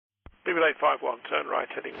Speedbird 851, turn right,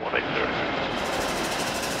 heading 180.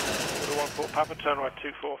 Order 14 Papa, turn right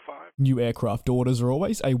 245. New aircraft orders are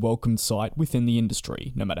always a welcome sight within the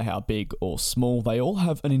industry. No matter how big or small, they all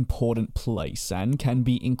have an important place and can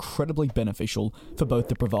be incredibly beneficial for both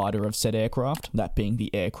the provider of said aircraft, that being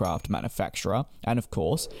the aircraft manufacturer, and of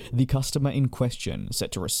course, the customer in question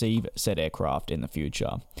set to receive said aircraft in the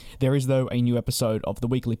future. There is, though, a new episode of the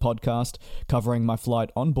weekly podcast covering my flight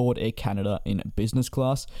on board Air Canada in business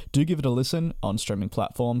class. Do give it a listen on streaming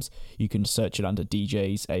platforms. You can search it under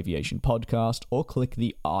DJ's Aviation Podcast or click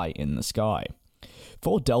the eye in the sky.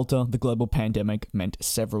 For Delta, the global pandemic meant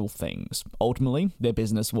several things. Ultimately, their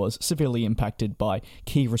business was severely impacted by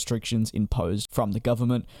key restrictions imposed from the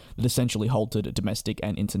government that essentially halted domestic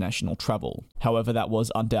and international travel. However, that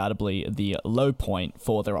was undoubtedly the low point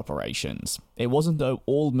for their operations. It wasn't, though,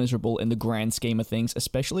 all miserable in the grand scheme of things,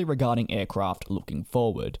 especially regarding aircraft looking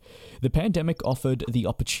forward. The pandemic offered the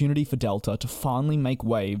opportunity for Delta to finally make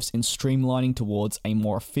waves in streamlining towards a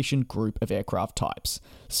more efficient group of aircraft types,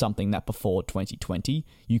 something that before 2020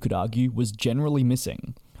 you could argue was generally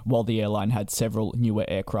missing. While the airline had several newer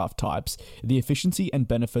aircraft types, the efficiency and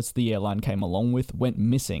benefits the airline came along with went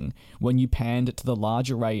missing when you panned to the large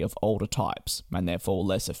array of older types, and therefore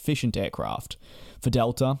less efficient aircraft. For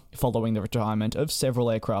Delta, following the retirement of several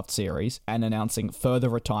aircraft series and announcing further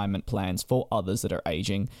retirement plans for others that are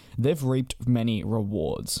aging, they've reaped many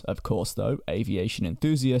rewards. Of course, though, aviation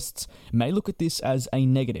enthusiasts may look at this as a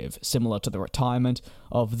negative, similar to the retirement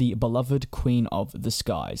of the beloved Queen of the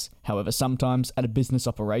Skies. However, sometimes at a business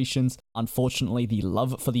operations, unfortunately, the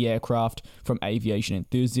love for the aircraft from aviation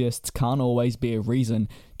enthusiasts can't always be a reason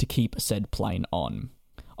to keep said plane on.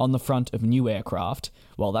 On the front of new aircraft,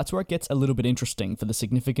 well, that's where it gets a little bit interesting for the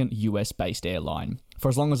significant US-based airline. For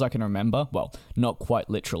as long as I can remember, well, not quite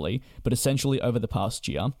literally, but essentially over the past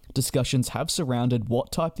year, discussions have surrounded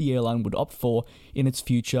what type the airline would opt for in its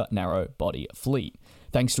future narrow-body fleet.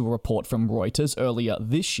 Thanks to a report from Reuters earlier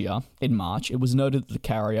this year, in March, it was noted that the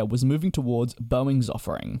carrier was moving towards Boeing's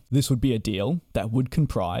offering. This would be a deal that would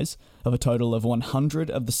comprise of a total of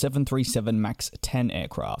 100 of the 737 MAX 10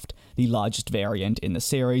 aircraft, the largest variant in the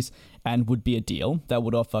series, and would be a deal that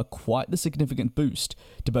would offer quite the significant boost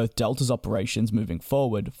to both Delta's operations moving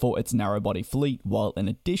forward for its narrow-body fleet, while in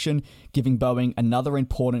addition giving Boeing another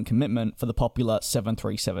important commitment for the popular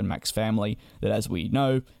 737 MAX family that, as we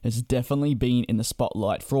know, has definitely been in the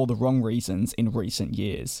spotlight for all the wrong reasons in recent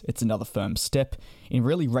years. It's another firm step in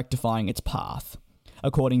really rectifying its path.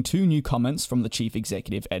 According to new comments from the chief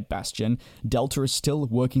executive, Ed Bastian, Delta is still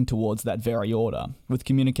working towards that very order, with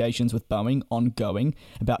communications with Boeing ongoing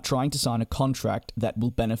about trying to sign a contract that will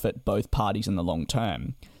benefit both parties in the long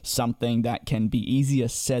term. Something that can be easier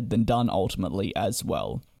said than done ultimately as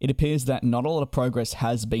well. It appears that not a lot of progress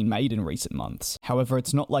has been made in recent months. However,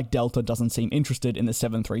 it's not like Delta doesn't seem interested in the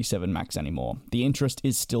 737 MAX anymore. The interest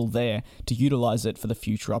is still there to utilize it for the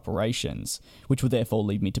future operations, which would therefore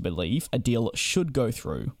lead me to believe a deal should go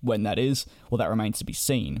through. When that is, well, that remains to be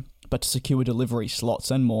seen. But to secure delivery slots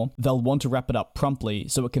and more, they'll want to wrap it up promptly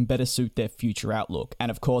so it can better suit their future outlook, and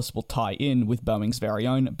of course will tie in with Boeing's very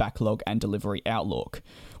own backlog and delivery outlook.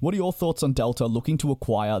 What are your thoughts on Delta looking to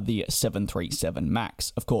acquire the 737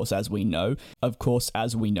 MAX? Of course, as we know,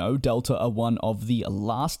 Delta are one of the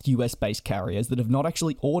last US-based carriers that have not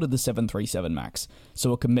actually ordered the 737 MAX,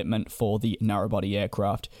 so a commitment for the narrow-body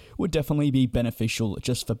aircraft would definitely be beneficial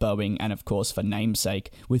just for Boeing and of course for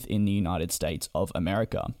namesake within the United States of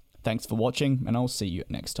America. Thanks for watching, and I'll see you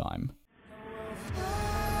next time.